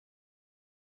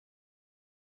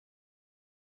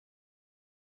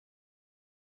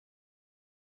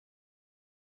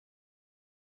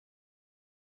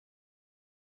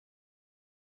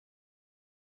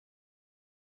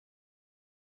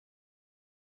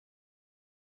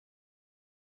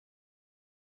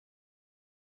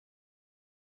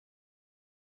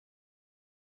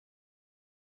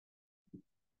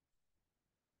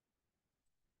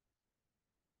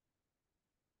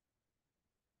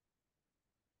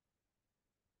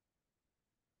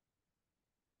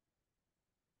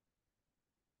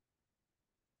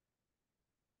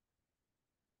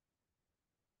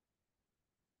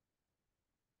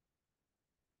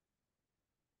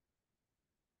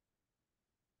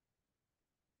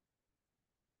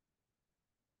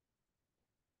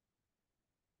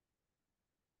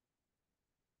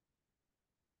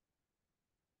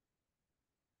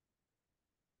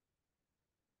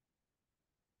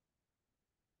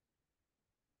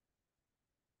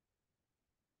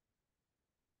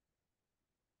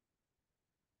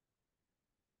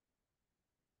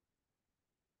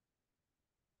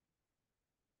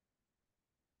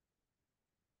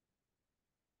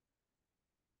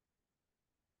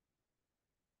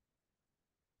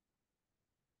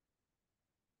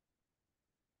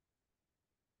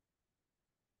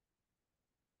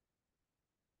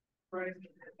Pretty.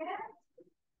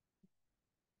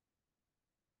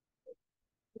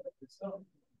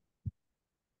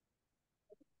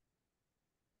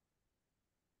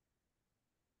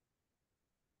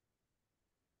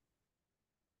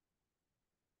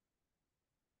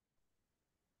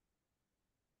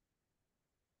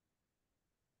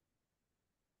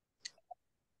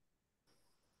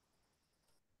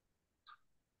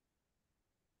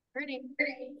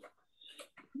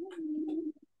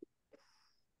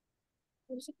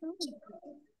 Where's it going?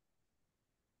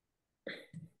 Can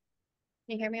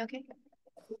you hear me okay?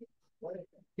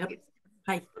 Yep.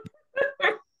 Hi.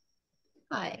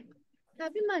 Hi.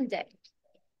 Happy Monday.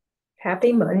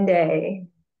 Happy Monday.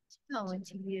 Going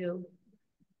to you.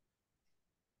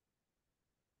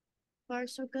 Far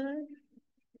so good.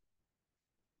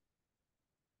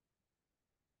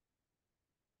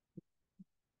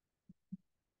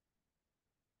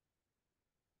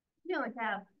 You know,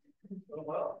 Tab. Oh,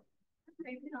 well. How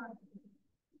you feeling?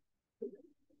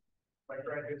 My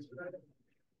friend is today.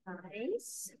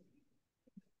 Nice.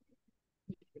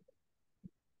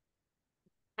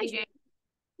 Hi, Jane.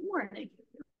 Good morning.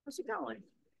 How's it going?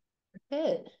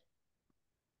 Good.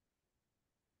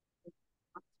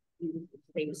 Beautiful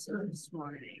face this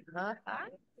morning. Hi,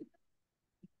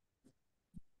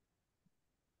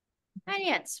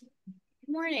 Nancy.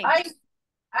 Good morning. Hi.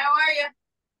 How are you?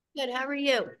 Good. How are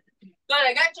you? Good.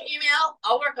 I got your email.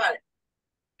 I'll work on it.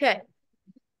 Okay.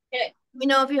 Okay. Let me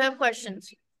know if you have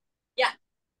questions. Yeah.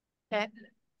 Okay.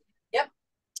 Yep.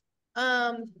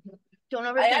 Don't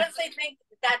overthink. I honestly think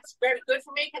that's very good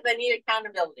for me because I need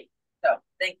accountability. So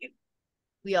thank you.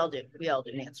 We all do. We all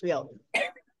do, Nancy. We all do.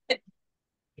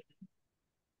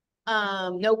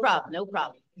 No problem. No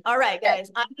problem. All right, guys.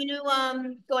 I'm going to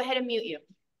go ahead and mute you.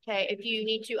 Okay. If you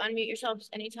need to unmute yourselves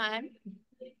anytime.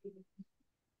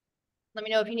 Let me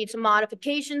know if you need some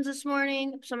modifications this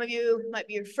morning. Some of you might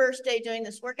be your first day doing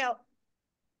this workout.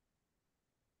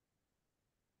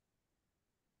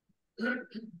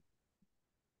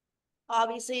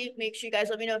 Obviously, make sure you guys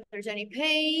let me know if there's any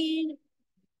pain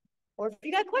or if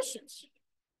you got questions.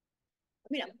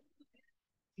 Let me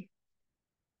know.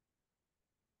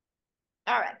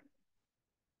 All right.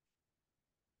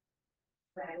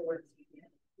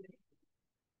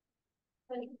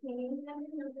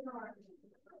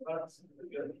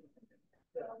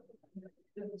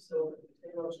 Good. So,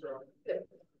 strong. Good.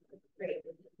 Great.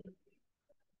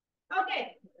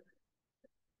 Okay.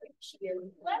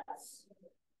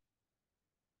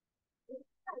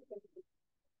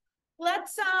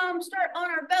 Let's start on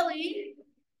our belly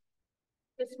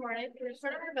this morning. We're gonna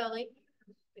start on our belly.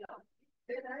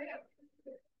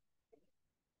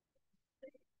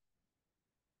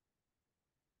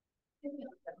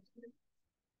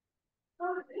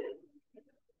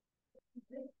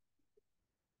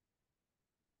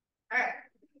 All right.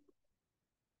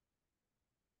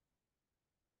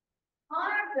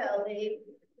 On our belly,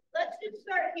 let's just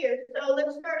start here. So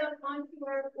let's start up onto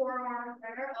our forearms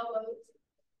and our elbows.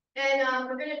 And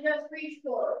we're gonna just reach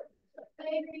forward. So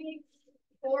reach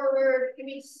forward, give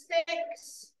me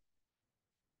 6.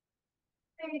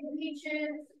 Big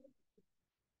reaches.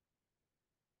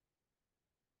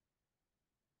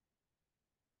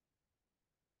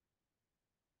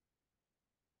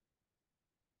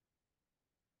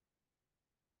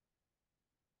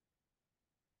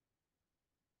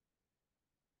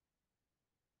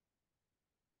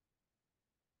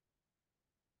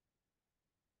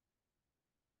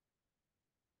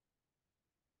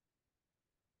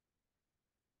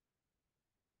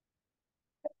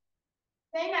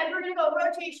 Okay, guys, we're gonna go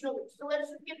rotational reach. So let's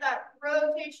just get that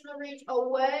rotational reach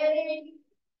away.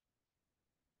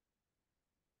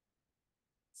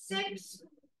 6.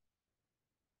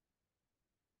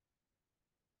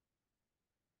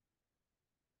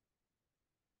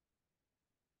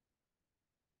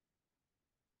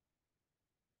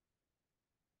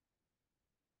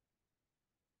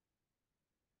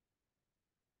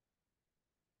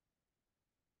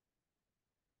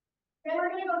 Then we're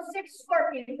gonna go 6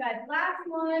 scorpions, guys. Last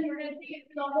one, we're gonna take it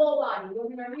to the whole body. We're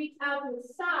gonna reach out to the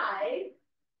side,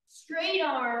 straight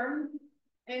arm,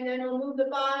 and then we'll move the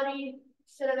body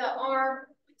instead of the arm.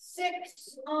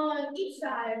 6 on each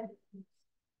side.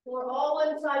 We're all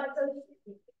one side.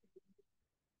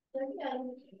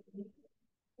 Again.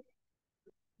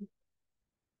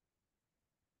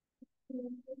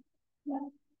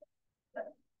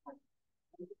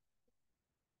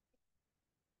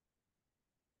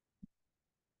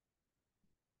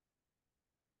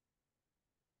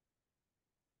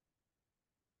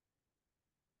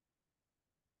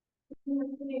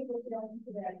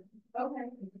 Okay.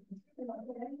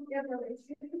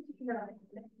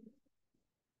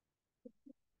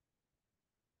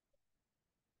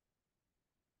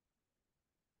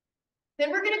 Then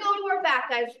we're gonna go to our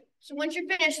back, guys. So once you're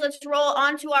finished, let's roll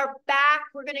onto our back.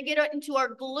 We're gonna get into our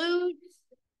glutes.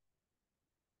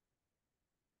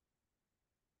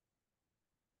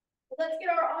 Let's get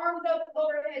our arms up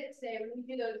overhead today when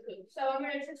we do those glutes. So I'm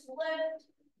gonna just lift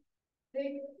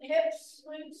the hips,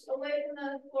 glutes away from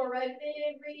the floor, right?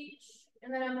 Big reach.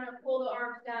 And then I'm gonna pull the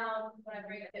arms down when I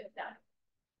bring the hips down.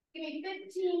 Give me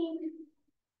 15.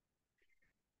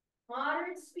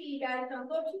 Moderate speed, guys. Don't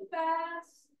go too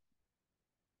fast.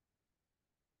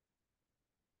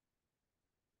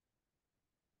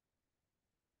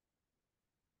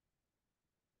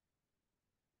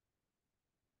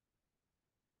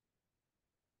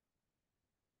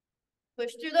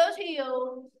 Push through those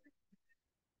heels.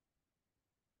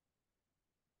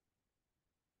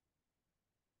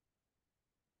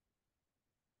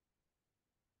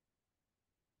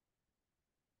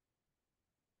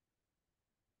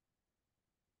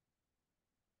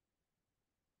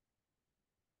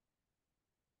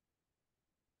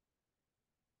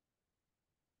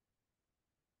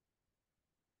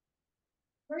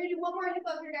 We're gonna do one more hip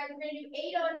up here, guys. We're gonna do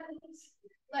 8 on each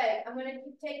leg. I'm gonna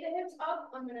take the hips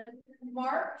up. I'm gonna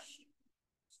march,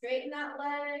 straighten that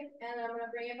leg, and I'm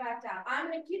gonna bring it back down. I'm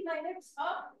gonna keep my hips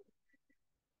up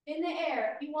in the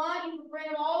air. If you want, you can bring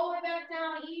them all the way back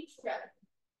down each step.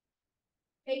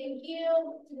 Taking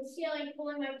heel to the ceiling,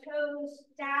 pulling my toes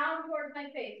down towards my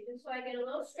face, just so I get a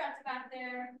little stretch back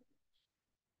there.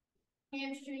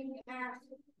 Hamstring, ass.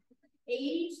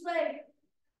 Each leg.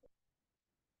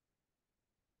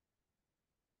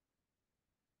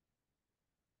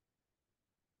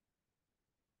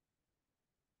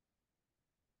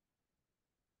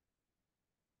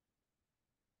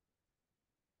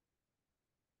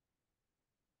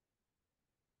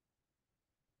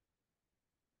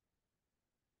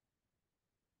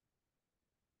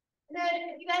 And then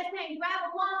if you guys can grab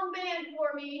a long band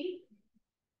for me.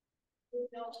 We're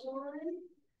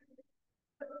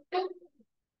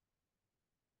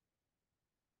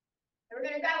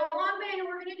gonna grab a long band and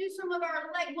we're gonna do some of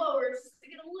our leg lowers to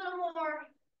get a little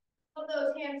more of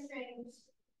those hamstrings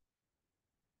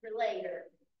for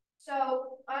later.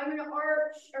 So I'm gonna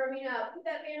put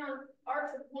that band on,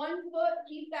 arch with one foot,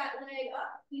 keep that leg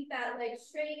up, keep that leg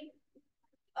straight.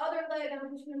 Other leg, I'm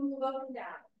just gonna move up and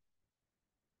down.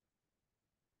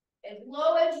 As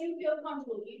low as you feel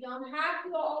comfortable. You don't have to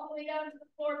go all the way down to the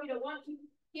floor if you don't want to.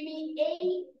 Give me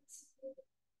 8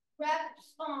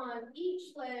 reps on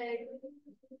each leg.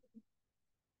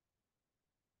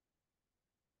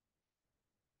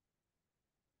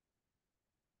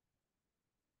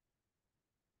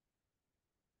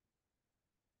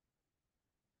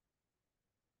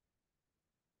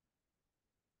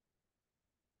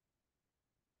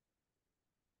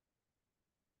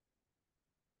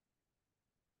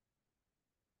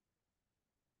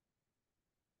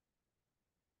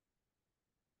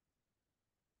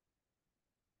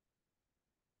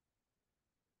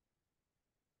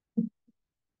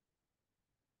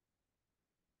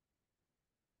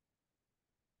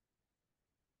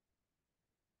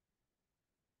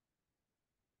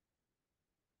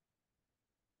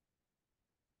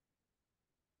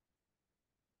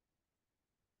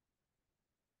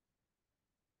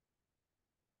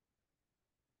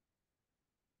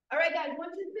 All right, guys,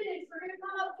 once you're finished, we're gonna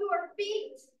come up to our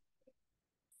feet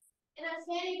in a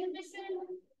standing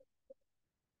position.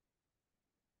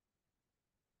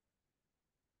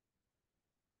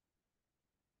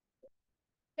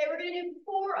 Okay, we're gonna do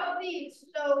 4 of these.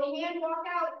 So hand walk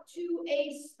out to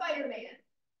a Spider-Man.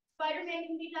 Spider-Man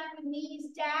can be done with knees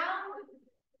down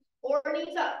or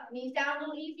knees up. Knees down a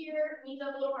little easier, knees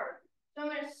up a little harder. So I'm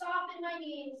gonna soften my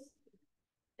knees,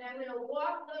 and I'm gonna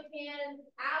walk those hands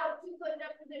out to push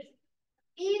up position.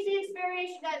 Easiest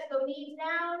variation, guys, go knees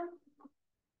down,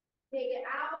 take it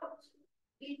out,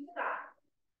 each side.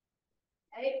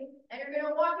 Okay, and you're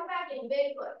gonna walk it back in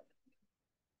big push.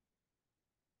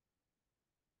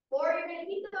 Or you're gonna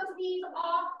keep those knees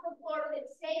off the floor,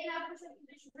 but stay in that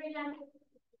position, bring that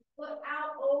foot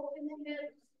out, open the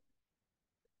hips.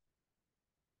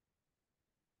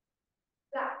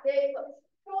 That big push.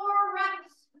 4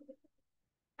 reps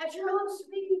at your own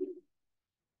speed.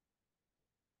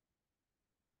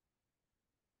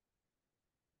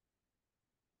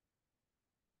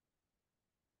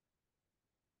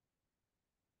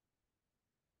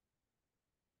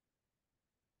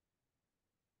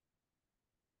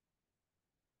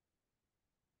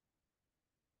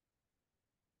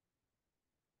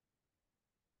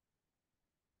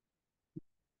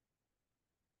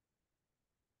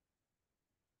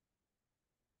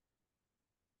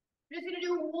 We're just gonna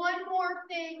do one more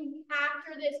thing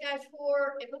after this, guys,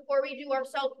 before we do our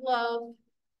self-love.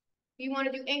 If you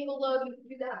want to do ankle load, you can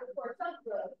do that before trunk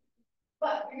load.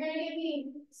 But you're gonna give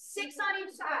me 6 on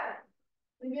each side.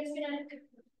 I'm just gonna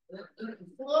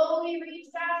slowly reach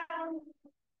down to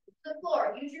the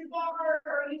floor. Use your bar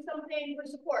or use something for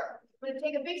support. I'm gonna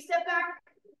take a big step back,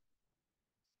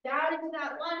 down into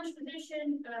that lunge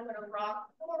position, and I'm gonna rock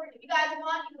forward. If you guys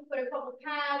want, you can put a couple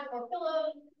pads or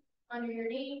pillows under your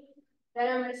knee.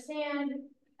 Then I'm gonna stand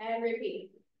and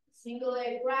repeat. Single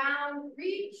leg round,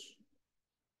 reach.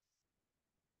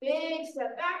 Big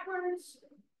step backwards.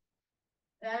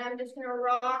 Then I'm just gonna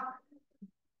rock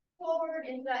forward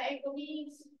into the ankle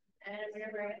knees, and I'm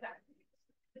gonna bring it back.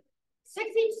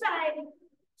 6 each side.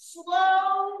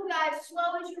 Slow, guys,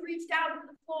 slow as you reach down to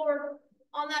the floor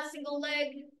on that single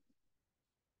leg.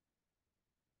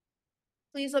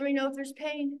 Please let me know if there's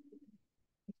pain.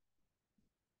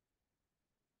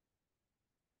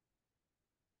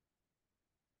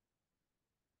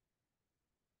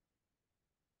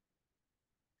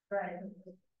 Right.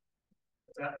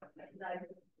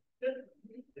 Good.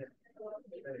 Yeah.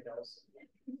 There it goes.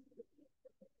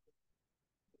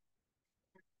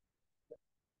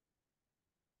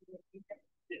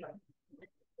 Yeah.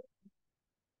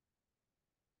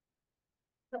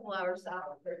 Couple hours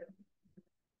out for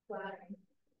flattering.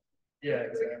 Yeah,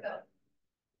 Where'd you exactly.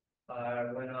 go?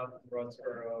 I went up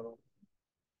Roadsboro,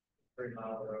 3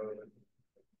 Mile Road.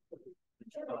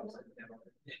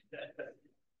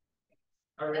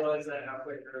 I realized that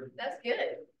halfway through. That's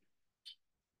good.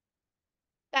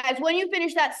 Guys, when you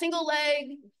finish that single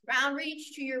leg round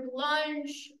reach to your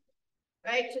lunge,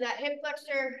 right, to that hip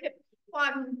flexor, hip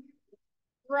quad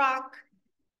rock,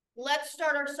 let's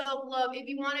start our self-love. If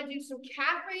you want to do some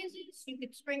calf raises, you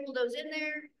could sprinkle those in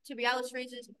there. Tibialis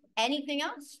raises. Anything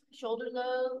else? Shoulder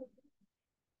low.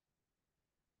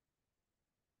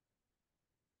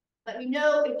 Let me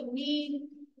know if you need.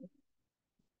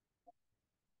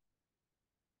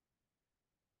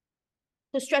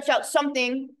 To stretch out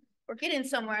something or get in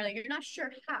somewhere that you're not sure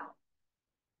how.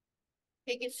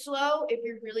 Take it slow if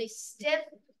you're really stiff.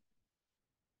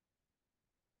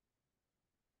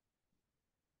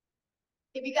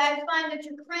 If you guys find that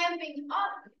you're cramping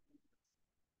up,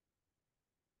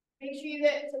 make sure you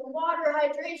get some water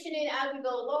hydration in as we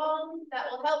go along. That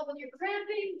will help with your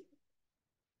cramping.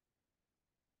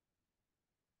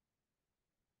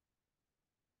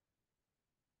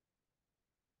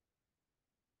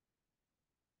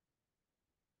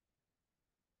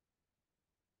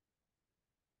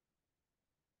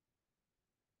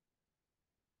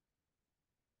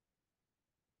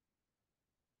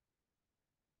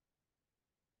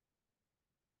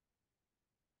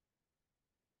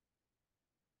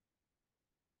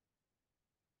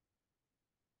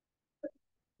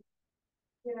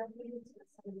 Yeah,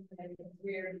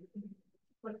 weird.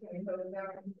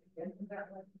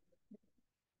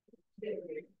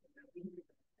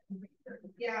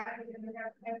 Yeah, I'm gonna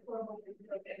have horrible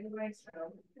anyway,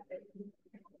 so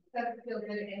doesn't feel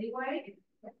good anyway.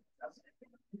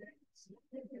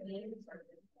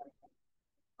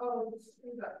 Oh,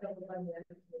 screw up, double onion.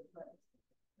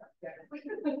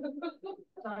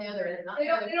 On the other end, they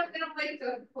don't like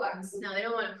to flex. No, they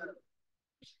don't want to move.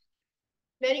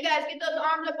 Then you guys get those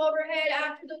arms up overhead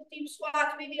after those deep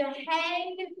squats, maybe a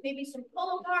hang, maybe some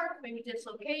pull apart, maybe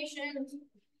dislocations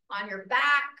on your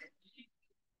back.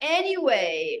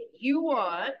 Anyway, you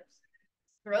want,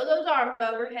 throw those arms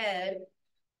overhead.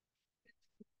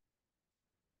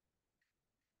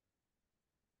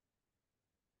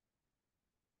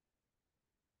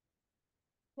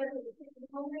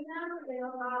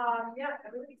 Yeah,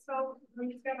 everything. So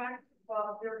we just got back.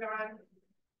 Well, we were gone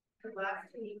for the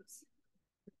last 2 weeks.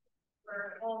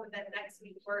 We're home, and then next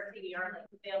week we're taking our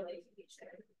family vacation.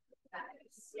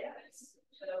 Yes.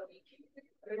 So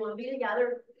We want to be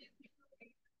together.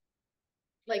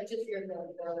 Like just your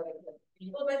family.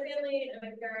 well, my family and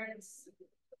my parents.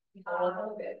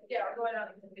 Yeah, we're going on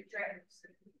a big trip.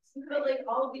 But like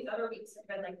all of these other weeks have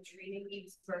been like training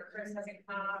weeks where Chris hasn't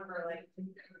come or like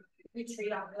we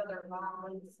trade off with other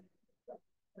moms.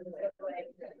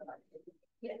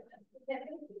 Yeah.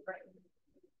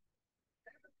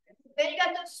 Then you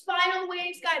got the spinal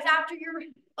waves, guys, after your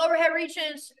overhead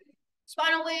reaches,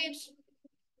 spinal waves,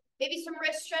 maybe some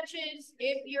wrist stretches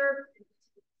if your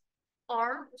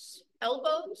arms,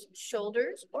 elbows,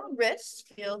 shoulders, or wrists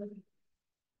feel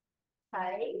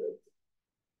tight,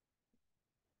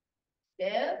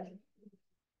 stiff,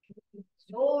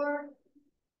 sore.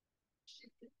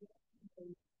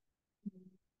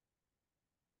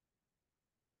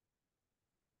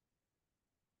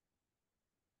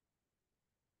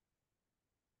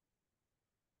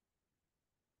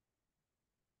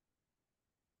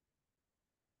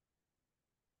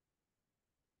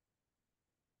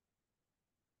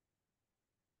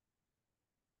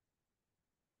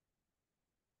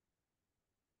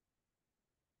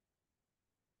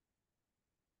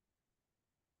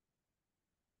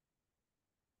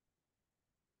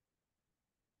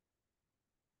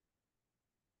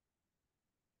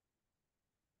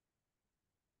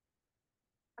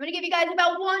 I'm gonna give you guys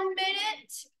about 1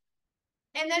 minute.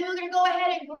 And then we're gonna go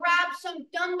ahead and grab some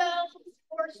dumbbells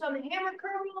or some hammer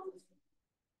curls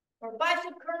or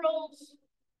bicep curls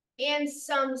and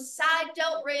some side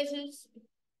delt raises.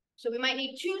 So we might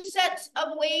need 2 sets of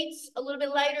weights, a little bit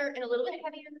lighter and a little bit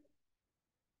heavier.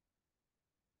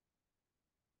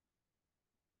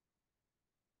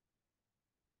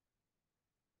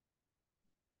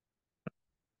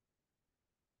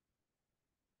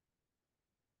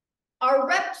 Our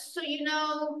reps, so you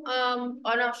know,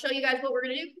 and I'll show you guys what we're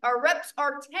gonna do. Our reps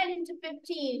are 10 to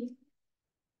 15.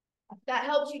 That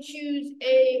helps you choose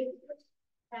a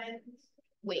 10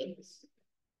 weight.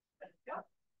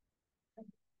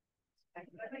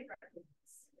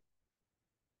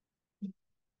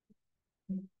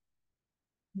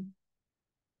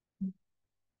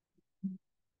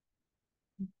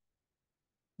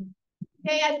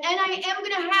 Okay, and I am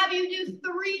gonna have you do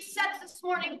 3 sets this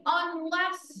morning,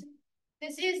 unless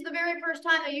this is the very first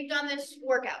time that you've done this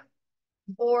workout,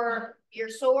 or you're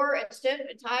sore and stiff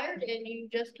and tired and you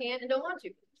just can't and don't want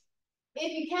to.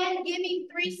 If you can, give me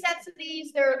 3 sets of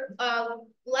these. They're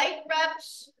light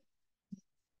reps.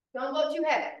 Don't go too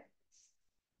heavy.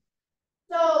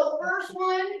 So first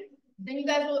one, then you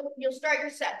guys you'll start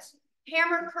your sets.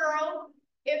 Hammer curl.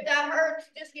 If that hurts,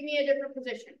 just give me a different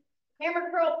position. Hammer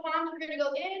curl, palms are gonna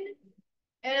go in,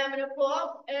 and I'm gonna pull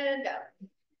up and down.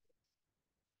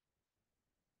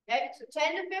 Okay, so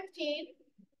 10 to 15.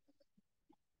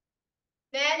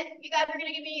 Then you guys are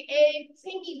gonna give me a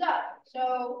pinkies up.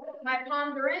 So my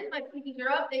palms are in, my pinkies are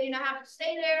up. They do not have to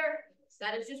stay there.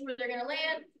 That is just where they're gonna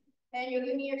land. And you'll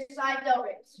give me your side delt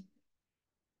raise.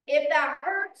 If that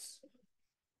hurts,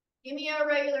 give me a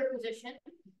regular position,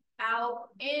 out,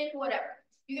 in, whatever.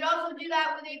 You can also do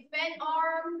that with a bent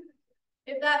arm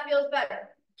if that feels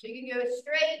better. So you can go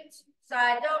straight,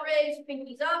 side delt raise,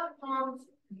 pinkies up, palms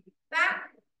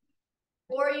back,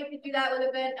 or you can do that with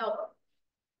a bent elbow.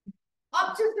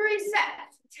 Up to 3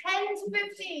 sets, 10 to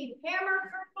 15,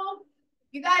 hammer curl.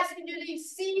 You guys can do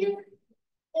these seated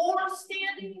or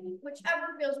standing,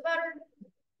 whichever feels better.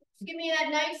 Just give me that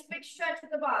nice big stretch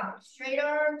at the bottom. Straight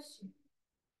arms,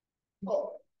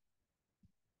 pull.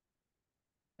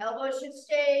 Elbows should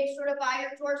stay sort of by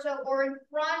your torso or in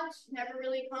front, never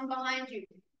really come behind you.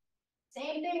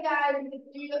 Same thing, guys. You can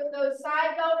do those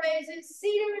side delt raises,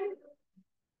 seated,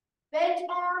 bent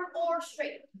arm, or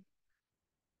straight.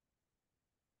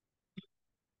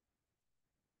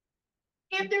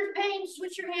 If there's pain,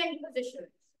 switch your hand position.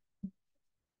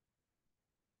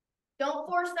 Don't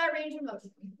force that range of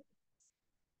motion.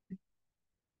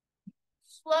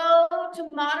 Slow to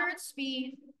moderate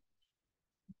speed.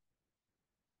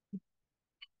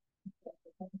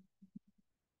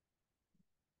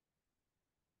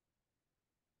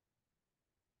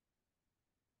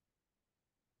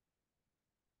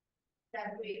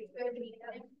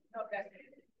 Okay.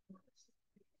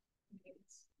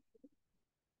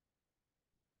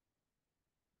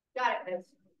 Got it, Vince.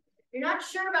 If you're not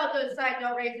sure about those side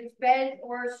delt raises, bent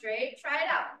or straight, try it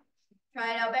out.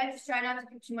 Try it out, Ben. Just try not to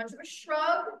do too much of a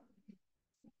shrug.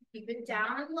 Keep it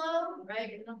down and low,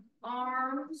 right? In the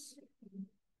arms.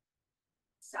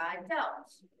 Side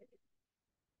delts.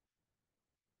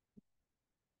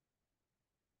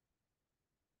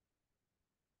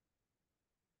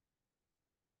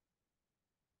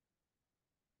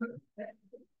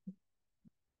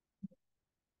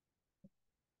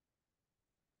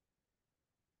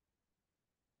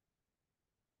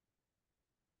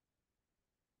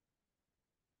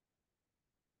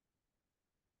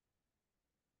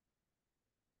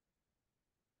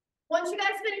 Once you guys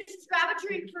finish, just grab a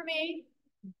drink for me.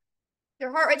 Your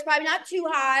heart rate's probably not too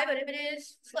high, but if it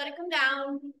is, just let it come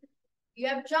down. You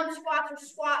have jump squats or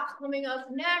squats coming up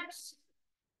next.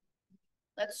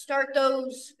 Let's start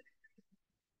those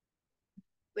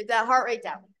with that heart rate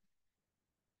down.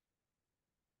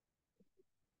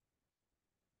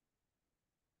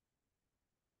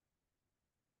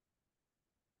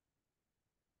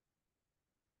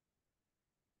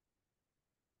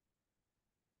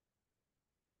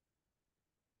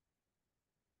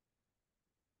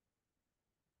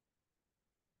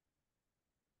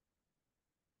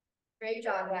 Great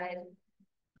job, guys.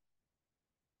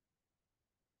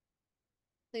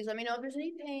 Please let me know if there's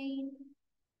any pain.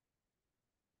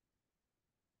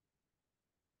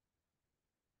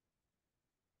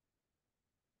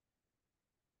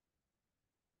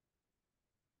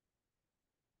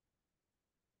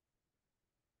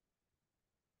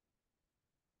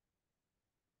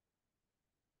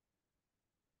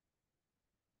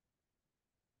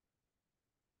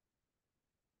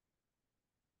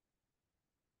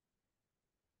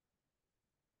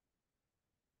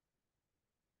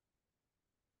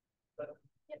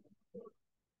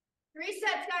 3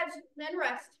 sets, guys, then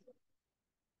rest.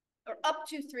 Or up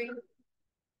to 3.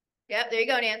 Yep, there you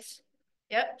go, Nance.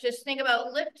 Yep, just think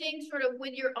about lifting sort of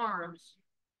with your arms.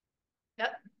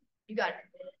 Yep, you got it.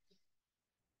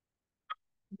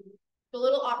 It's a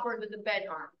little awkward with the bed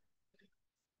arm.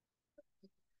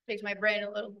 Takes my brain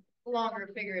a little longer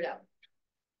to figure it out.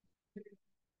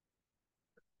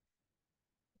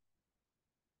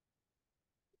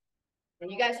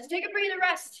 And you guys just take a breather,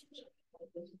 rest.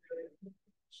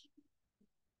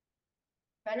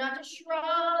 Try not to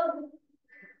shrug.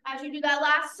 As you do that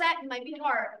last set, it might be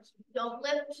hard. Don't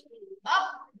lift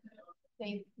up.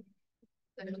 Okay.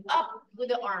 Lift up with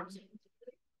the arms.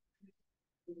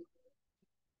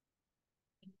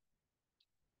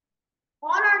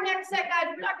 On our next set, guys,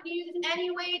 we're not going to use any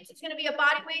weights. It's going to be a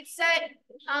body weight set,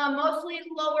 mostly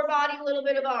lower body, a little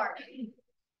bit of arm.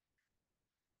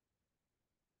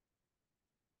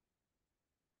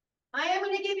 I am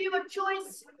going to give you a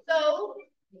choice, though,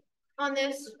 on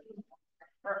this,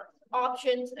 or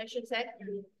options, I should say.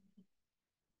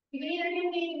 You can either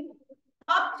give me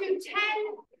up to 10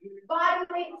 body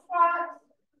weight squats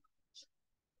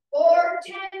or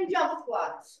 10 jump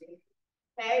squats.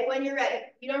 Okay, when you're ready.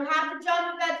 You don't have to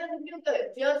jump if that doesn't feel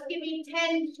good. Just give me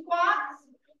 10 squats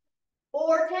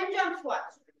or 10 jump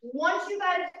squats. Once you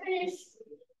guys finish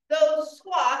those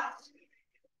squats,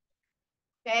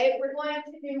 okay, we're going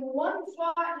to do 1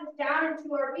 squat just down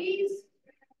into our knees.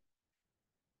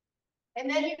 And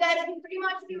then you guys can pretty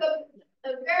much do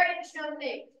a variation of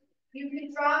things. You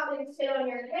can drop and sit on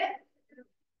your hip.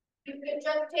 You could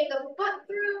just take a foot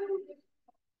through.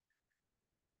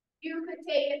 You could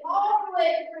take it all the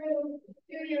way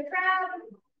through your crab.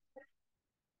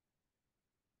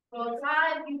 Both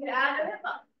sides, you could add a hip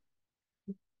up.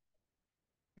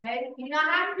 Okay, you do not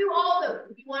have to do all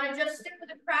those. If you want to just stick with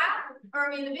the crab,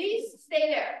 or the beast, stay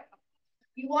there.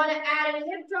 You want to add in a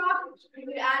hip drop, you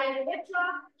could add in a hip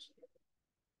drop,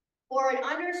 or an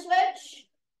under switch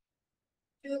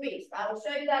to a beast. I will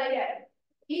show you that again.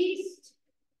 Beast,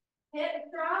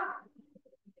 hip drop.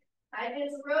 I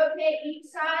just rotate each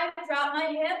side, drop my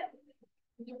hip.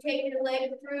 You take your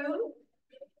leg through.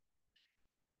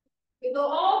 You go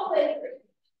all the way through.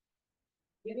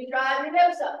 You can drive your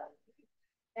hips up.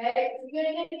 Okay, so you're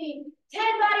gonna give me 10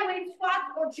 body weight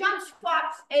squats or jump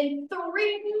squats and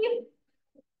 3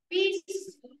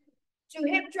 beasts to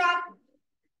hip drop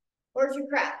or to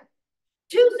crab.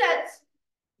 2 sets,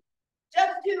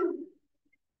 just 2,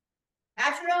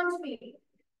 at your own speed.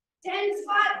 10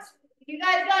 squats, you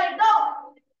guys gotta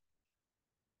go.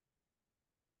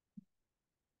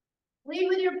 Lead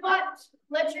with your butt,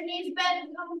 let your knees bend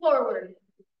and come forward.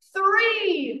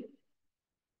 3,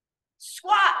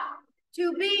 squat,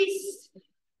 to beast,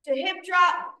 to hip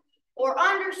drop, or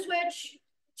under switch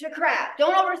to crab.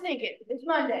 Don't overthink it. It's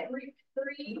Monday.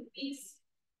 3 beasts.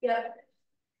 Yep.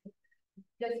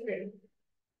 Just 3.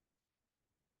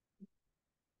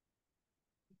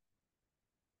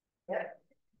 Yep.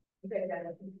 Okay,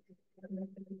 guys.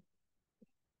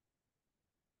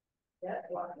 Yep,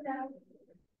 walk it out.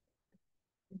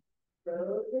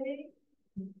 Rotate.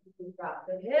 Drop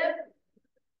the hip.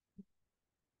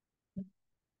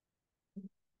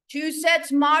 2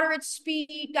 sets, moderate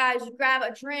speed, guys. Grab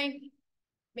a drink,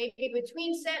 maybe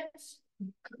between sets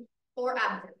or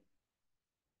after.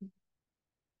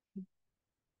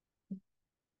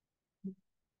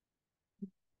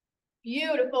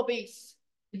 Beautiful, beast.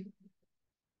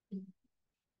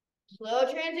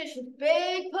 Slow transitions.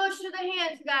 Big push to the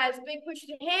hands, guys. Big push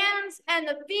to the hands and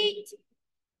the feet.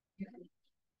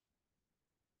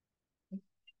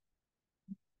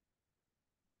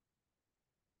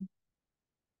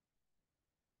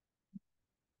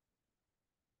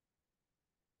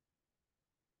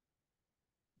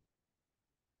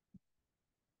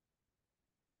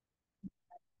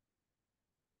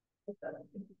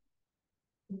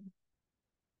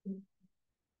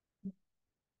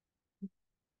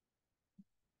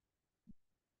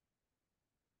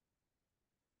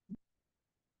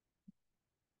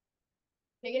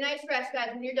 Take a nice rest, guys.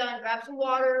 When you're done, grab some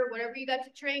water, whatever you got to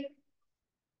drink.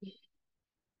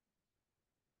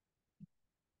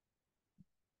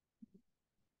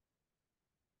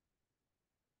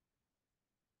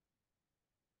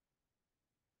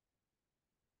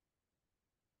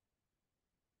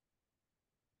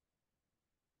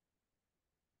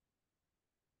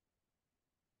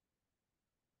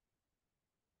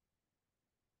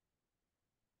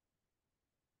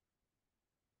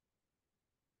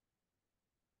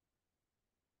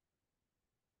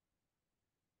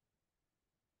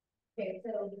 Okay,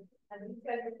 so as you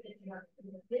guys are finishing up,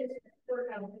 this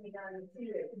workout can be done in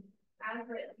 2 days. As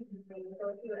written, you can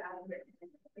go through it as written.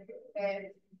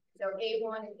 Okay, So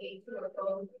A1 and A2 are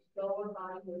both lower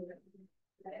body movements.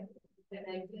 Okay? And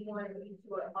then B1 and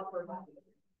B2 are upper body.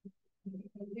 You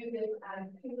can do this as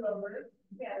two lowers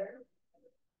together.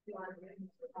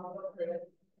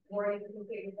 Or you can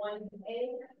take one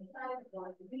A exercise,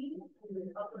 one B, and then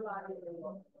upper body and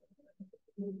lower.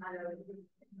 I don't know.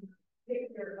 Pick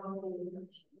your own.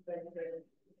 Okay,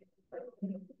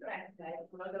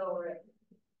 I'm gonna go over it.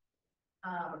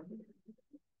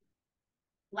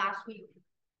 Last week,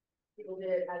 people did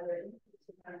it as written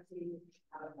to kind of see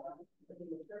how it was.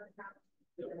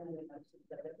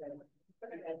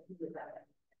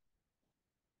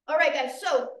 All right, guys,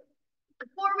 so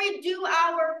before we do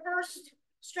our first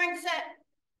strength set,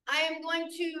 I am going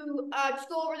to just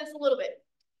go over this a little bit.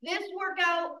 This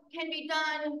workout can be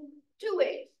done two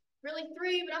ways, really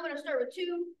three, but I'm going to start with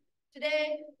two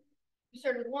today. We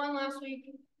started with one last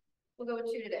week. We'll go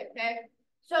with two today, okay?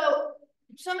 So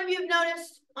some of you have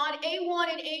noticed on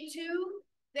A1 and A2,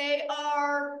 they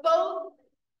are both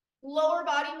lower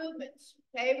body movements,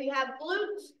 okay? We have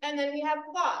glutes and then we have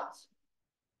quads,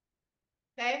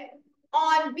 okay?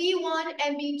 On B1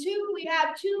 and B2, we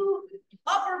have two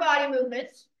upper body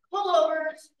movements,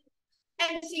 pullovers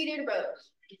and seated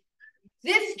rows.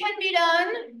 This can be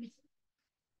done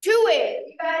two ways.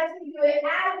 You guys can do it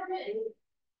as written.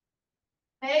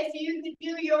 Okay, so you can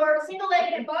do your single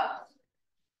leg hip ups.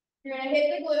 You're gonna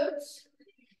hit the glutes.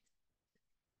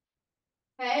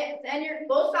 Okay, then you're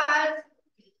both sides,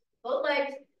 both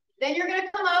legs. Then you're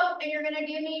gonna come up and you're gonna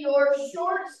give me your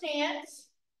short stance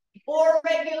or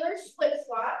regular split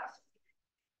squats.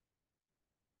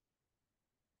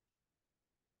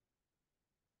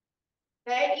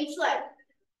 Okay, each leg.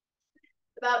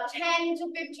 About 10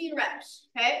 to 15 reps.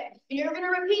 Okay, and you're gonna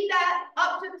repeat that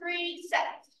up to 3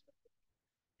 sets.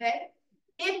 Okay,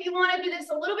 if you want to do this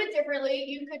a little bit differently,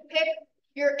 you could pick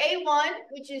your A1,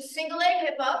 which is single leg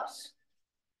hip ups.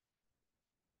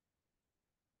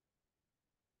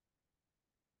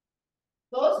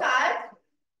 Both sides.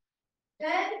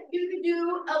 Then you could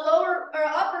do a lower or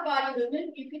upper body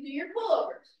movement. You could do your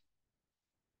pullovers.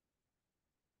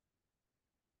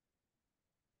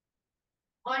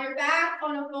 On your back,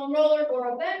 on a foam roller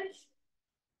or a bench.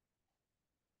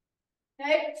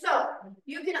 Okay, so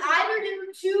you can either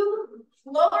do two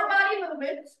lower body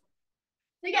movements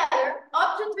together,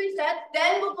 up to 3 sets,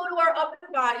 then we'll go to our upper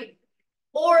body.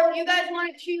 Or if you guys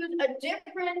want to choose a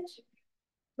different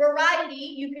variety,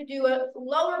 you could do a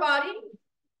lower body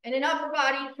and an upper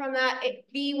body from that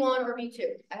B1 or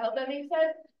B2. I hope that makes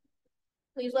sense.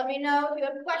 Please let me know if you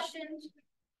have questions.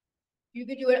 You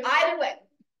could do it either way,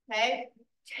 okay?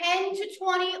 10 to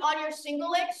 20 on your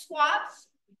single leg squats.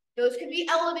 Those could be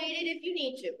elevated if you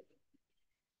need to.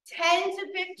 10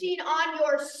 to 15 on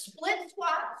your split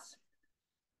squats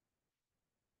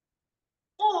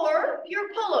or your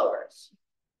pullovers.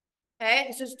 Okay,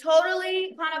 this is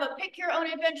totally kind of a pick your own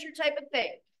adventure type of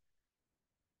thing.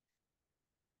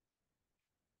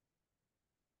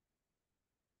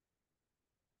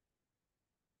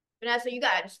 Vanessa, you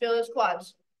got it. Just feel those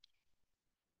quads.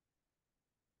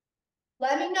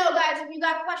 Let me know, guys, if you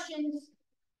got questions.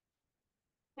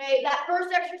 Okay, that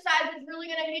first exercise is really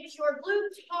going to hit your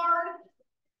glutes hard.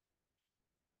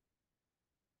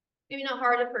 Maybe not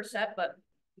hard the first set, but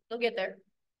they'll get there.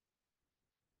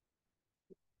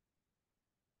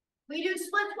 We do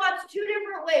split squats 2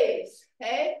 different ways,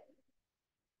 okay?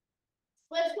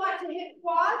 Split squat to hit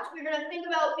quads, we're going to think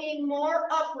about being more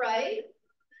upright,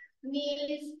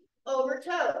 knees over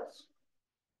toes.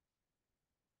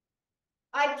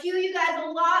 I cue you guys a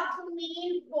lot to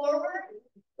lean forward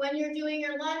when you're doing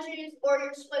your lunges or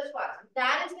your split squats.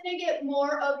 That is going to get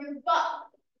more of your butt.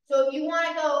 So if you want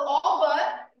to go all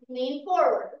butt, lean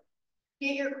forward.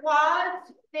 Get your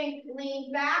quads, think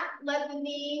lean back, let the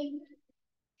knee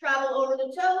travel over the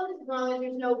toes as long as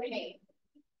there's no pain.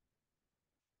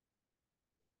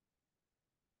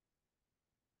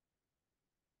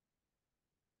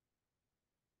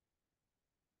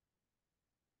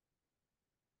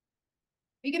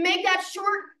 You can make that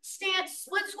short stance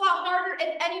split squat harder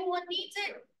if anyone needs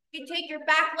it. You can take your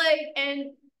back leg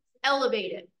and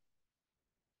elevate it.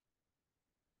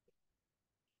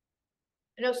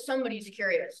 I know somebody's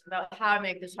curious about how to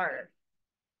make this harder.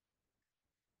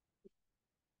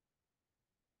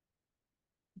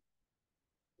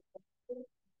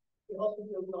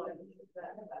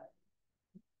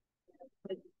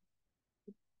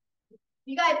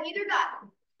 You guys either got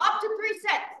up to 3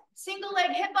 sets, single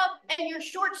leg hip up and your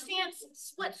short stance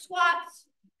split squats.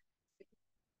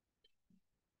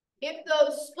 If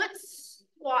those split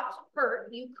squats hurt,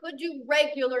 you could do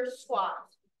regular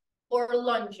squats or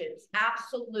lunges,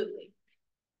 absolutely.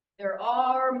 There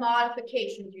are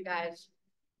modifications, you guys.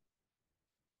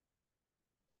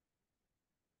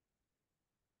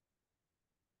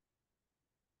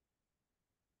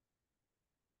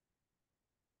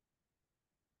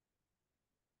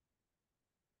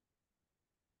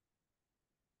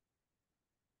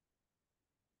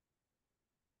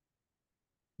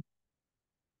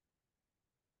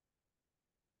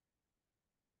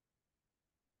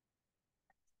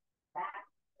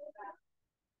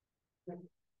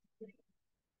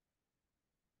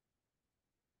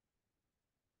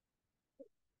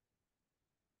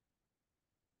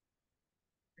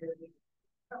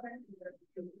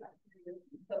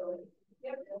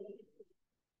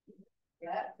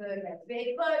 Yeah, good.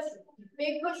 Big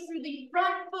push through the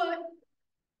front foot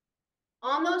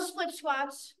on those split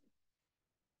squats.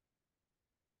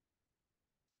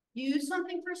 Use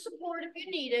something for support if you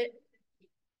need it.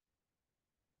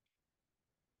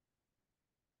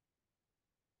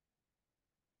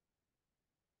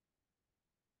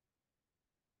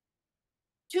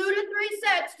 Two to three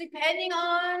sets, depending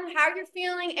on how you're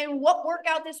feeling and what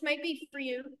workout this might be for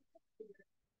you.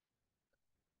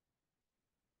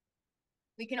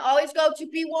 We can always go to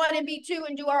B1 and B2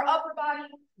 and do our upper body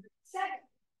set.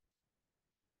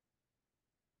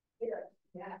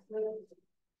 Yeah.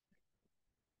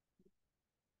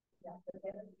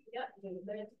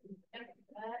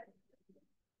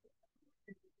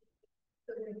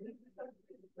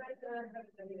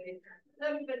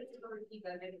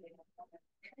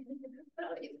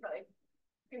 It's probably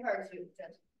too hard to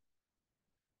adjust.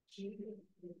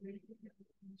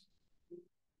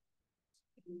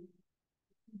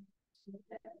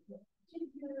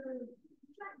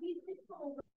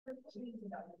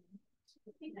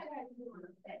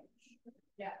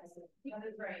 Yeah, that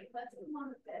is right. Let's put them on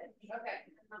the bench. Okay,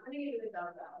 I'm gonna give you the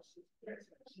dumbbell.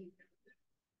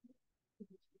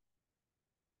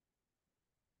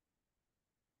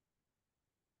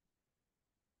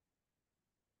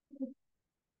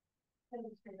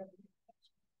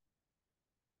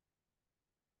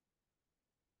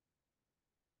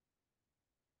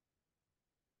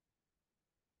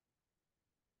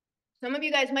 Some of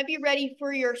you guys might be ready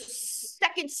for your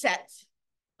second set.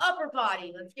 Upper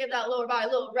body. Let's give that lower body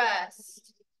a little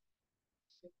rest.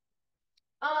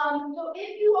 So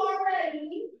if you are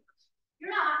ready, you're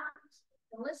not,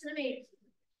 then listen to me.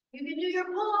 You can do your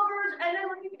pullovers and then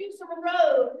you can do some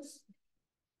rows.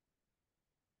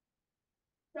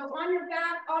 So on your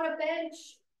back, on a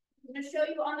bench, I'm going to show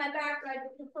you on my back, I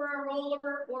prefer a roller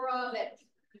or a bench.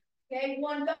 Okay,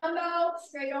 one dumbbell,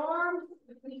 straight arm.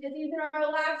 We did these in our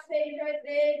last phase, right?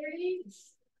 Big reach.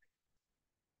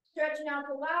 Stretching out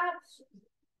the lats.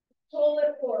 Pull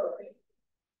it forward.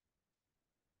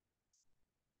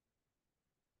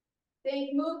 Then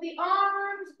move the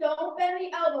arms. Don't bend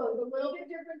the elbows. A little bit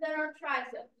different than our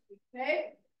triceps.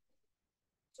 Okay?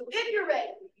 So if you're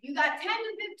ready, you got 10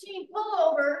 to 15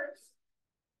 pullovers.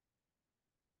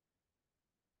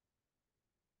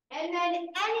 And then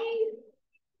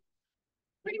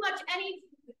pretty much any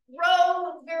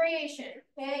row variation.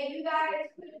 Okay, you guys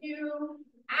could do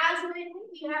as written.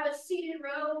 We have a seated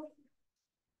row,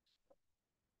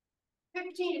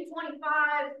 15 to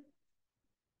 25.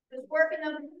 Just working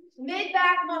the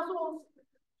mid-back muscles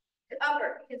to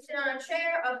upper. You can sit on a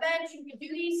chair, a bench. You can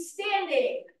do these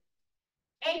standing,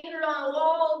 anchored on a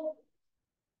wall,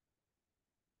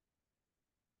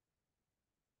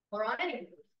 or on anything.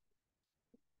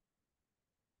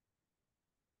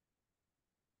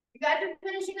 You guys are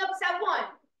finishing up set one.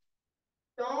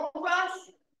 Don't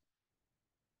rush.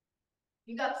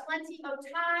 You got plenty of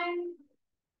time.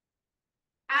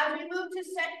 As we move to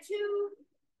set two,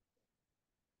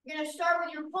 you're going to start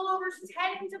with your pullovers,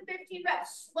 10 to 15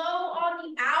 reps. Slow on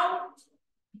the out.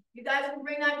 You guys can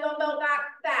bring that dumbbell back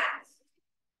fast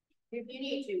if you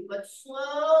need to, but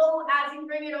slow as you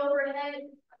bring it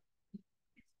overhead.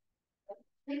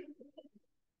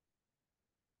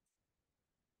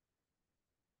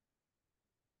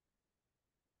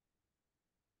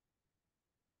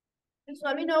 Just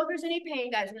let me know if there's any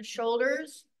pain, guys, in the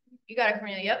shoulders. You got to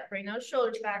bring those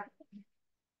shoulders back.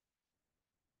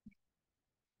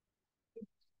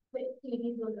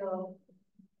 15 will go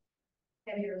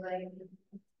heavier leg.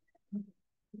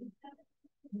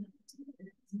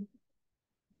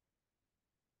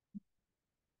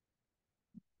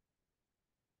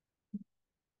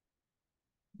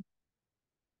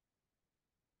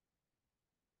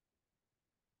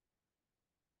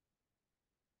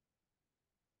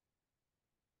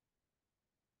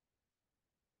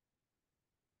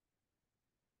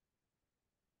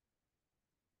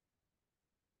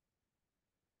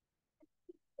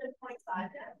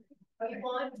 Oh, you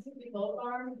want to do both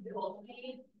arms, do both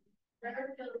feet?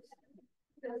 Whatever feels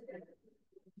good.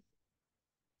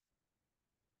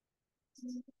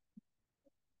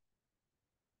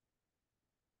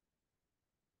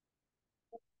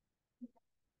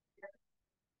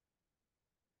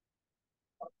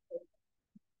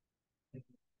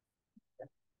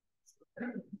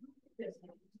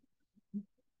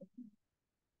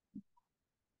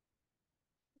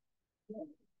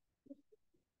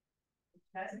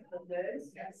 That's good.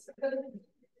 Yes.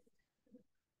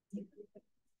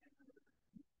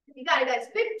 You got it, guys.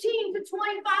 15 to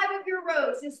 25 of your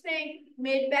rows. Just think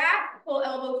mid back, pull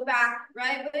elbows back,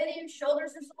 right? But in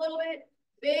shoulders just a little bit.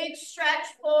 Big stretch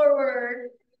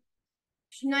forward.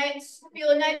 Nice, feel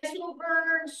a nice little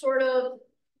burn, sort of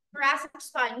thoracic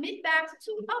spine, mid back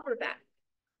to upper back.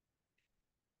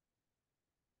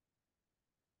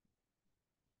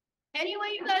 Any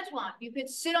way you guys want. You could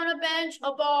sit on a bench,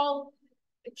 a ball,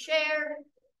 a chair,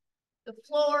 the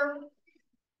floor.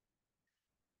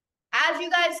 As you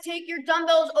guys take your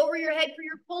dumbbells over your head for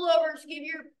your pullovers, give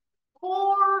your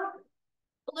core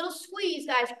a little squeeze,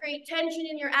 guys. Create tension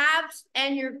in your abs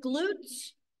and your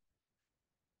glutes,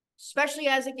 especially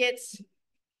as it gets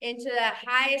into the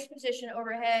highest position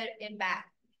overhead and back.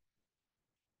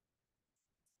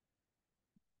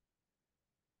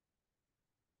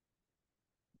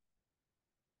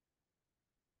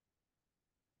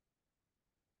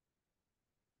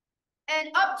 And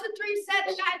up to 3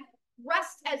 sets, guys.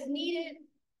 Rest as needed.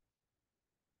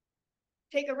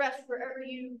 Take a rest wherever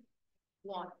you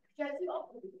want. Jesse,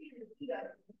 also, you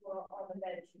got on the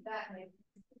bench. That makes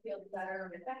you feel better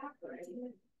on the back. Right?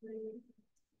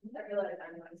 I realize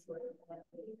I'm not sure.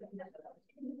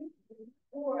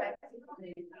 Or I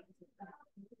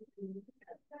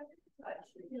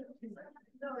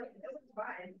no, it was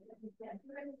fine.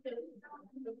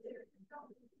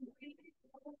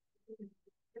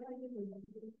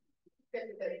 Good.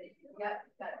 Yep,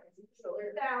 got it.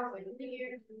 Shoulder down, with the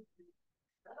ears.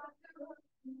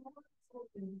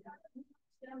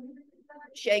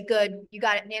 Shay, good. You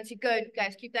got it, Nancy. Good.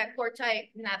 Guys, keep that core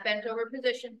tight in that bent over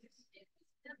position.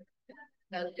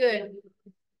 That's good.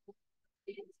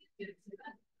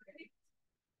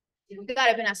 You got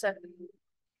it, Vanessa.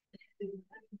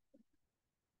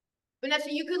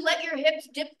 Vanessa, you could let your hips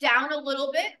dip down a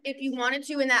little bit if you wanted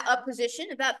to in that up position.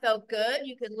 If that felt good,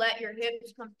 you could let your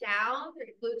hips come down, or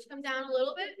your glutes come down a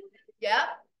little bit.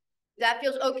 Yep. That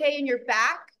feels okay in your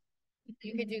back.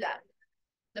 You could do that.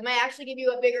 That might actually give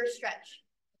you a bigger stretch.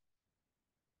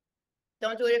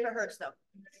 Don't do it if it hurts, though.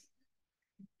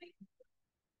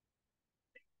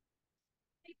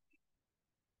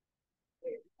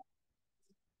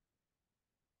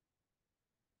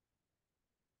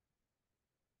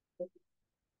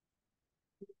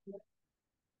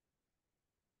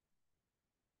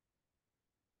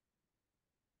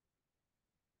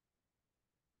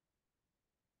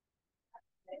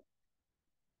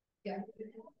 Yeah.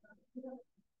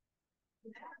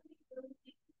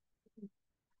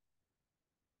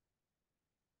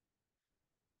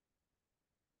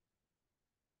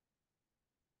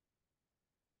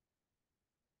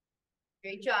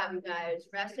 Great job, you guys.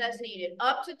 Rest as needed.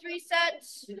 Up to 3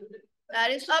 sets.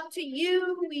 That is up to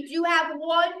you. We do have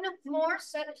 1 more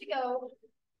set to go.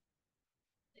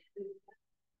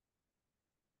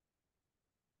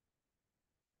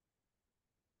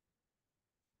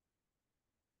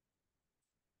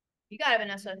 You got it,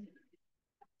 Vanessa.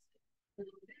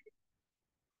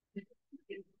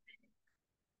 Good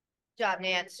job,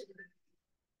 Nance.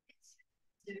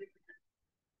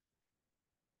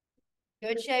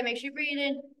 Good, Shay. Make sure you breathe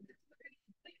in.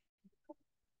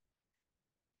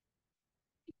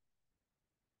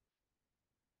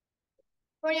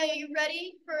 Cornelia, you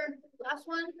ready for last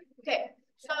one? Okay,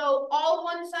 so all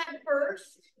one side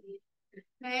first.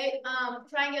 Okay,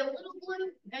 try and get a little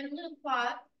glute and a little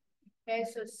quad. Okay,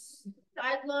 so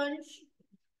side lunge,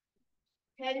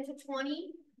 10 to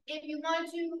 20. If you want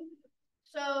to,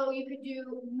 so you could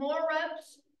do more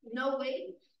reps, no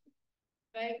weight.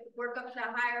 Okay, work up to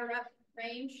that higher rep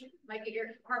range, might get your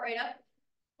heart rate up.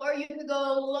 Or you could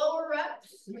go lower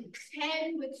reps,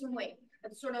 10 with some weight.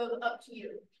 That's sort of up to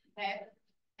you. Okay.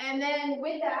 And then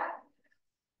with that,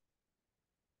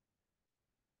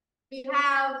 we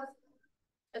have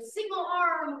a single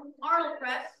arm Arnold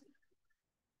press.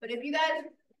 But if you guys,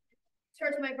 it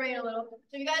hurts my brain a little.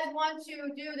 So if you guys want to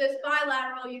do this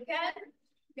bilateral, you can.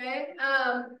 Okay.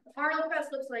 Arnold press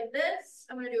looks like this.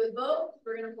 I'm going to do it both.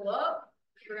 We're going to pull up,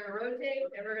 we're going to rotate,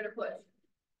 and we're going to push.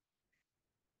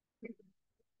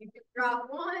 You can drop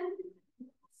one.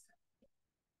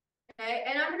 Okay,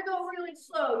 and I'm gonna go really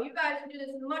slow. You guys can do this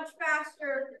much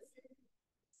faster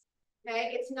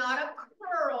Okay, it's not a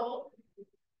curl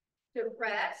to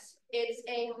press. It's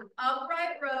a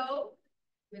upright row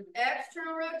with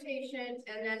external rotations,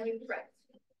 and then we press.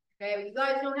 Okay, you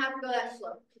guys don't have to go that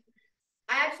slow.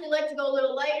 I actually like to go a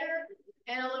little lighter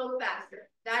and a little faster.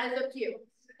 That is up to you.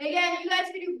 Again, you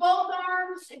guys can do both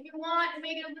arms if you want to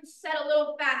make it set a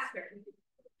little faster.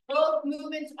 Both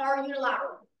movements are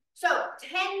unilateral. So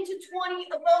 10 to 20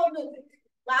 of both movements.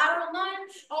 Lateral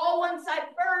lunge, all one side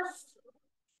first.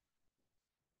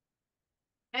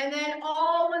 And then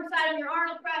all one side on your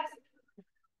Arnold press.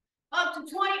 Up to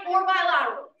 20 or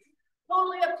bilateral.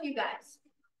 Totally up to you guys.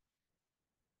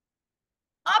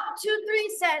 Up to 3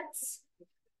 sets.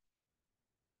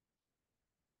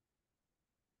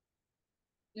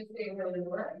 Just say where we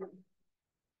were.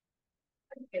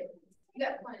 Okay. You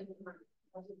got plenty of time.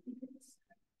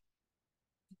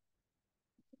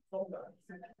 Hold on.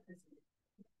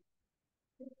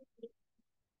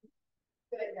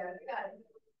 Good, guys. Got it.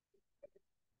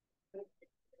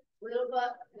 Little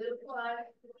butt, little quad.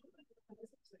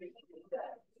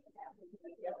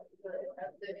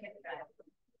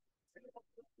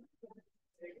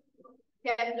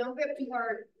 Okay, don't grip too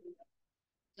hard.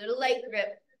 Little light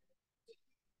grip.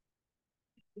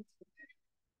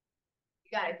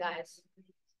 You got it, guys.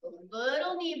 A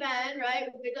little knee bend, right?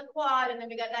 We did the quad, and then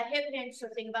we got that hip hinge. So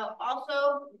think about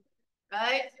also,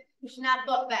 right? Pushing that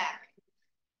butt back.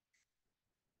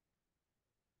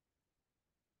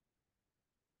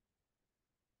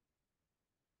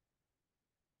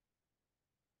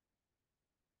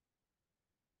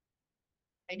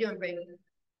 How you doing, Brady?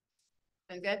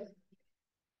 Doing good?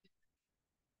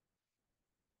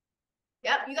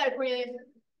 Yep, you got it, Brady.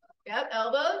 Yep,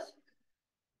 elbows.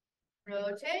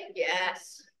 Rotate,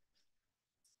 yes.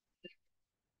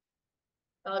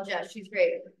 Oh, Jess, she's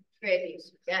great. Great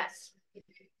these, yes.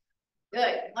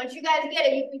 Good. Once you guys get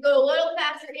it, you can go a little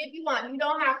faster if you want. You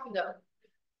don't have to though.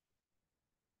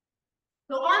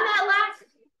 So on that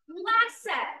last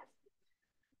set,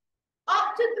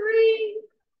 up to 3,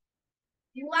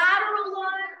 lateral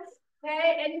lunge,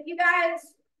 okay? And if you guys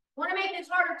want to make this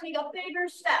harder, take a bigger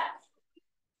step.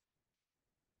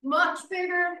 Much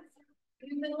bigger.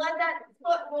 You can let that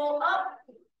foot roll up.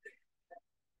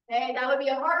 Okay, that would be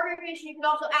a harder variation. You can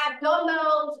also add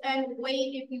dumbbells and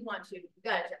weight if you want to. You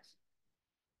got it, Jess.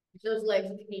 Those legs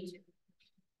if you need to.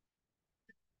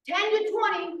 10 to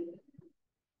 20.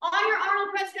 On your Arnold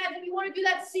press, guys, if you want to do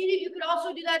that seated, you could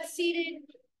also do that seated.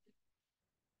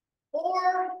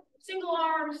 Or single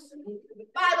arms,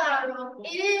 bilateral.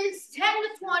 It is 10 to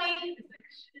 20.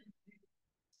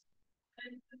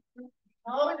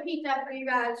 I'll repeat that for you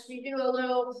guys. So you do a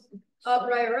little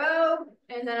upright row,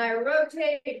 and then I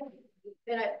rotate,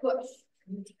 and I push.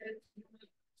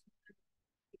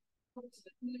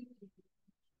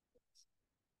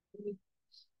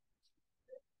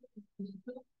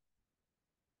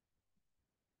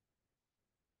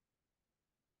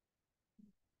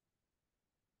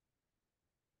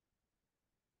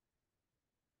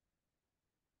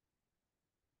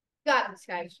 Got this,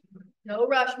 guys. No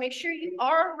rush. Make sure you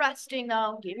are resting,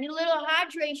 though. Give me a little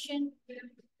hydration.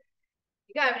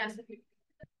 You got it, Vanessa.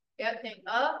 Yep, think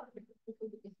up.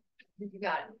 You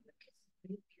got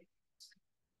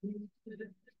it.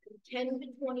 10 to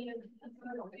 20.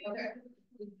 Okay.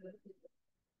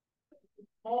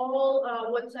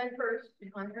 All one side first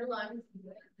on your lunge.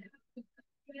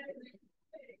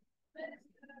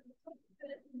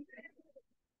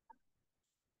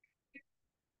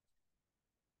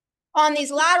 On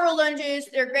these lateral lunges,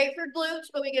 they're great for glutes,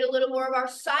 but we get a little more of our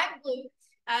side glutes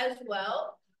as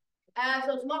well as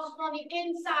those muscles on the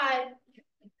inside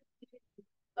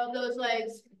of those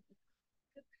legs.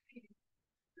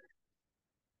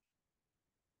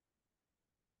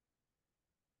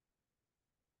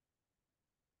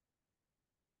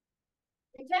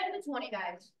 And 10 to 20,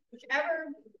 guys, whichever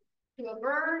to a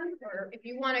burn, or if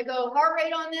you want to go heart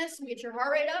rate on this and get your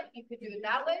heart rate up, you could do it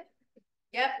that way.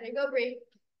 Yep, there you go, Bree.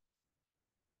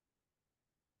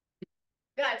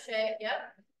 Got it, Shay.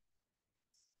 Yep.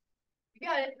 You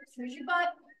got it. Use your butt.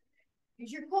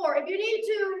 Use your core. If you need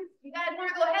to, you guys want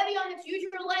to go heavy on this, use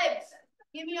your legs.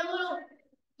 Give me a little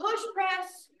push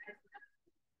press.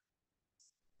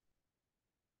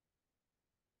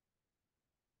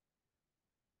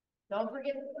 Don't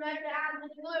forget to connect the abs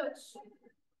and glutes.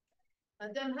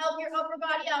 Let them help your upper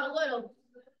body out a little.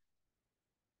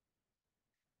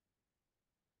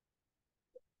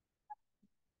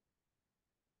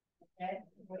 Okay.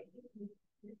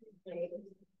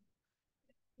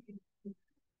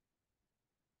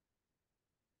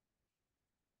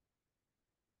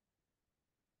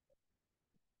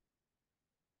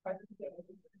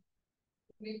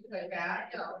 Like that?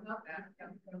 No, not that.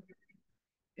 No.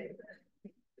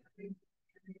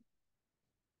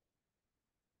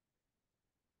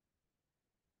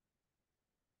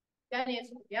 Got an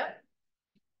answer? Yep.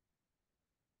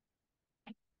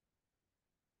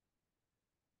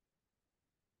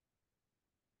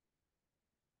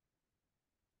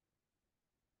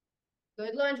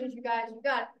 Good lunges, you guys. You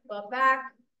got it. Butt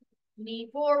back, knee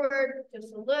forward,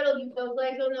 just a little. Use those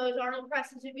legs on those Arnold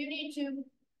presses if you need to.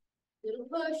 Little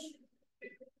push.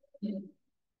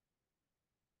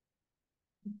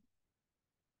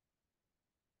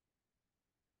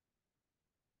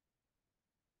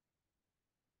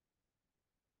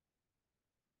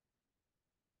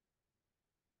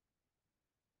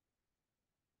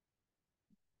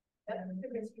 Yep,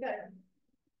 you got it.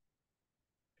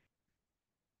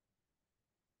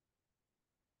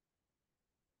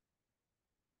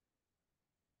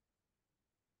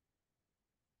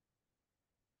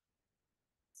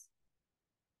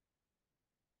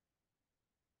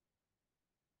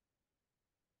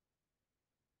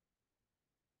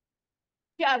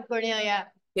 Good job, Cornelia.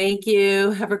 Thank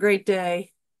you. Have a great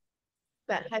day.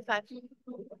 High five.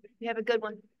 You have a good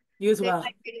one. You as Stay well.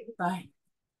 hydrated. Bye.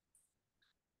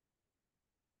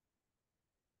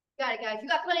 Got it, guys. You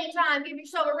got plenty of time. Give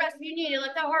yourself a rest if you need it.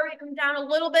 Let that heart rate come down a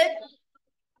little bit.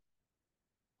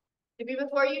 Maybe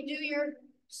before you do your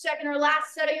second or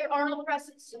last set of your Arnold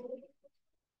presses.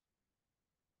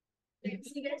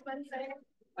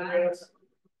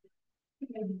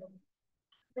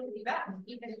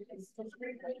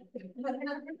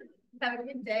 Have a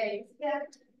good day. Yeah.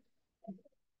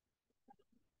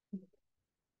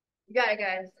 You got it,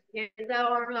 guys. Get that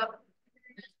arm up.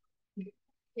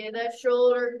 Get that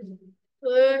shoulder.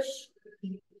 Push.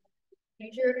 Use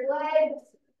your legs.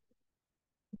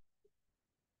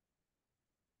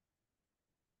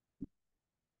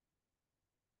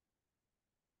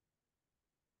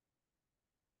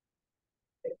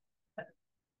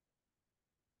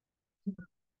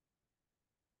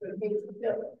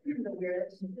 The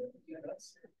weirdest.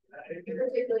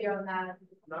 Particularly on that.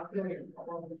 Not feeling a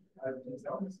problem. I've just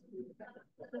noticed.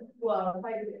 Well, if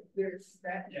I do a weird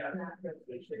stretch. Yeah. on that,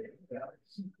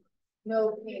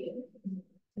 no pain.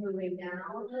 Moving down.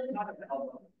 Not at the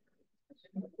elbow.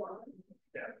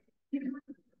 Yeah.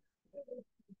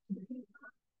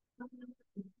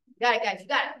 Got it, guys. You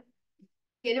got it.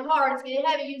 Get it hard. It's getting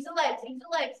heavy. Use the legs. Use the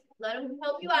legs. Let them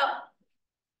help you out.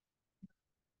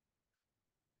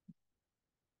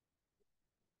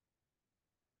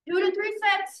 Two to three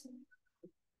sets.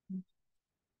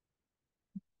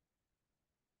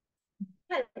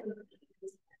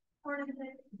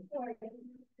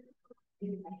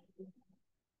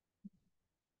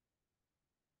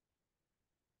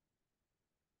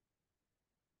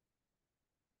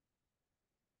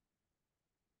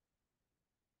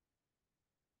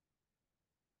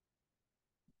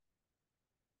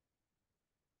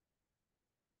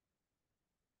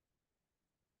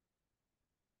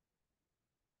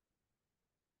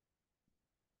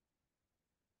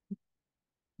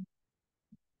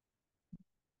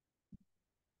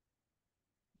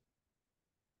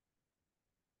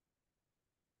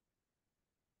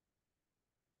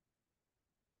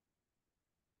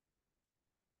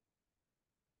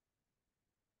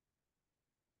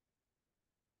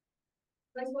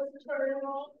 Like what's the turn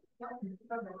roll?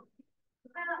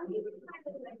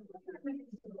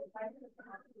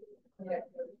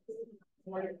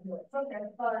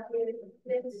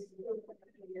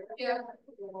 Yeah.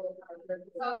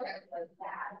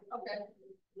 Okay. Okay.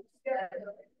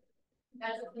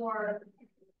 That's more.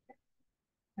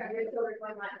 Your shoulder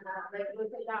going like that, like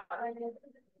look it out,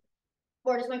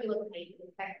 or just make it look neat.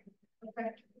 Okay. Okay.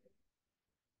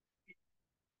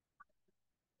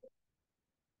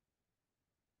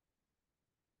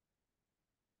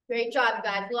 Great job,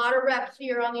 guys. A lot of reps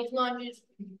here on these lunges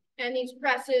and these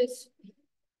presses.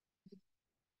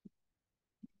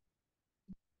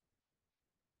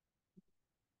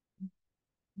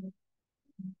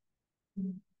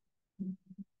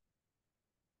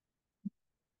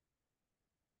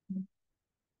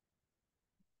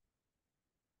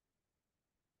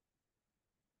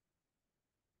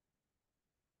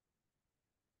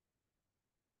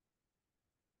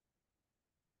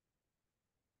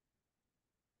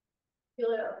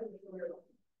 Feel it up.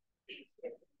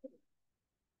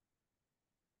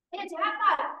 It's half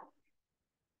five.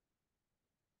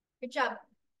 Good job.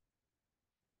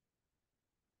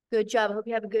 Good job. I hope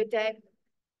you have a good day.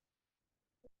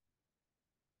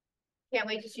 Can't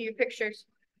wait to see your pictures.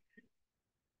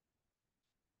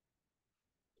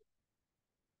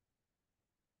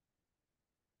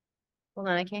 Hold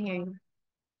on, I can't hear you.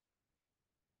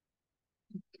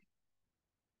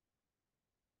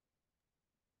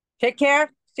 Take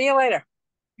care. See you later.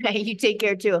 Hey, you take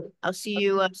care too. I'll see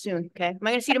you soon. Okay. Am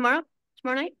I gonna see you tomorrow?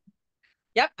 Tomorrow night?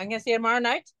 Yep, I'm gonna see you tomorrow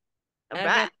night. All And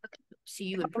I'm gonna right. See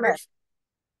you in compliment. person.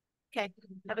 Okay.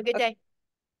 Have a good Okay. day.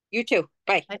 You too.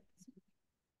 Bye. Bye.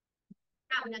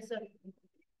 Ah, Vanessa.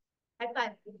 High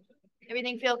five.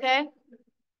 Everything feel okay?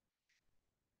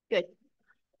 Good.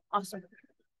 Awesome.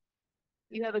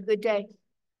 You have a good day.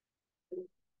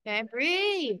 Okay,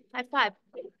 breathe. High five.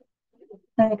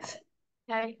 Thanks.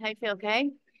 Okay, how you feel?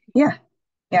 Okay. Yeah,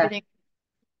 yeah, Everything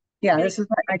yeah. Any- This is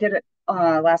I did it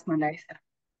last Monday. So.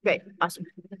 great. Awesome.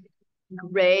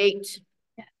 Great.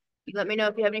 You let me know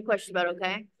if you have any questions about it,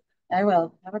 okay? I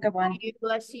will. Have a good one.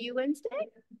 Will I see you Wednesday?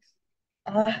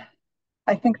 Uh,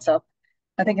 I think so.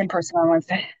 I think in person on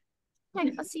Wednesday.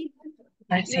 Okay, I'll see you.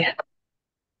 I see ya.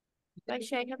 Bye,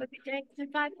 Shay. Have a good day. High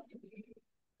five.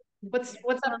 What's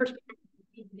up for Do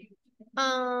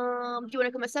you want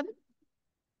to come at 7?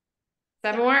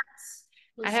 7 works?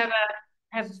 We'll I see.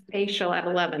 have facial at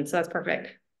 11, so that's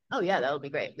perfect. Oh yeah, that'll be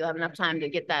great. You'll have enough time to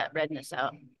get that redness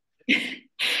out.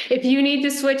 If you need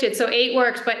to switch it, so 8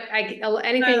 works, but anything.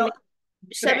 Well,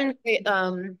 7.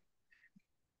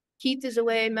 Keith is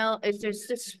away. Mel is there's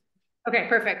just Okay,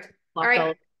 perfect. All locked right. all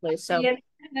over the place. So See you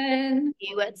then.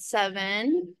 you at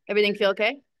 7. Everything feel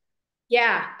okay?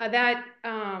 Yeah, that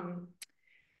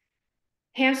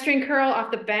hamstring curl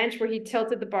off the bench where he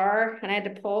tilted the bar and I had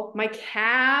to pull my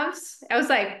calves. I was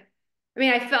like,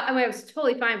 I was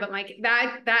totally fine, but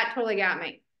that totally got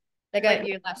me. That got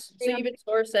you last. So you've been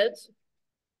sore since?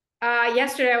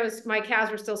 Yesterday my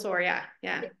calves were still sore. Yeah.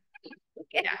 Yeah.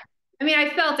 I mean, I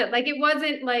felt it. Like, it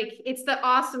wasn't like, it's the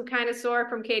awesome kind of sore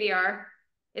from KDR.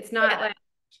 It's not like.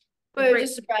 But I was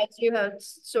just surprised you how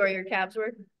sore your calves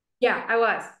were. Yeah, I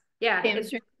was. Yeah.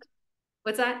 Hamstrings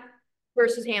What's that?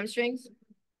 versus hamstrings.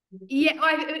 Yeah,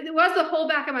 it was the whole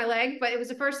back of my leg, but it was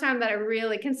the first time that I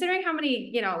really, considering how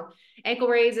many, ankle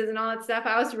raises and all that stuff,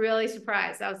 I was really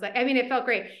surprised. I was like, it felt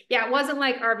great. Yeah, it wasn't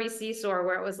like RBC sore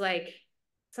where it was like,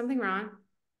 something wrong.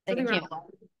 Something wrong.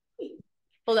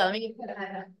 Hold on, let me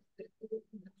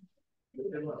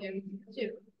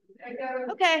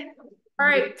Okay. All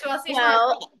right, so I'll see you tomorrow.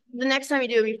 Well, the next time you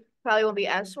do, you probably won't be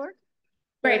as sore.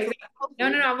 Great. No,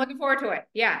 I'm looking forward to it.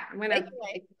 Yeah, it's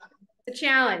a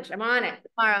challenge. I'm on it.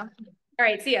 Tomorrow. All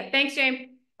right, see ya. Thanks, James.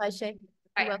 Bye, Shay.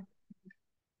 Bye.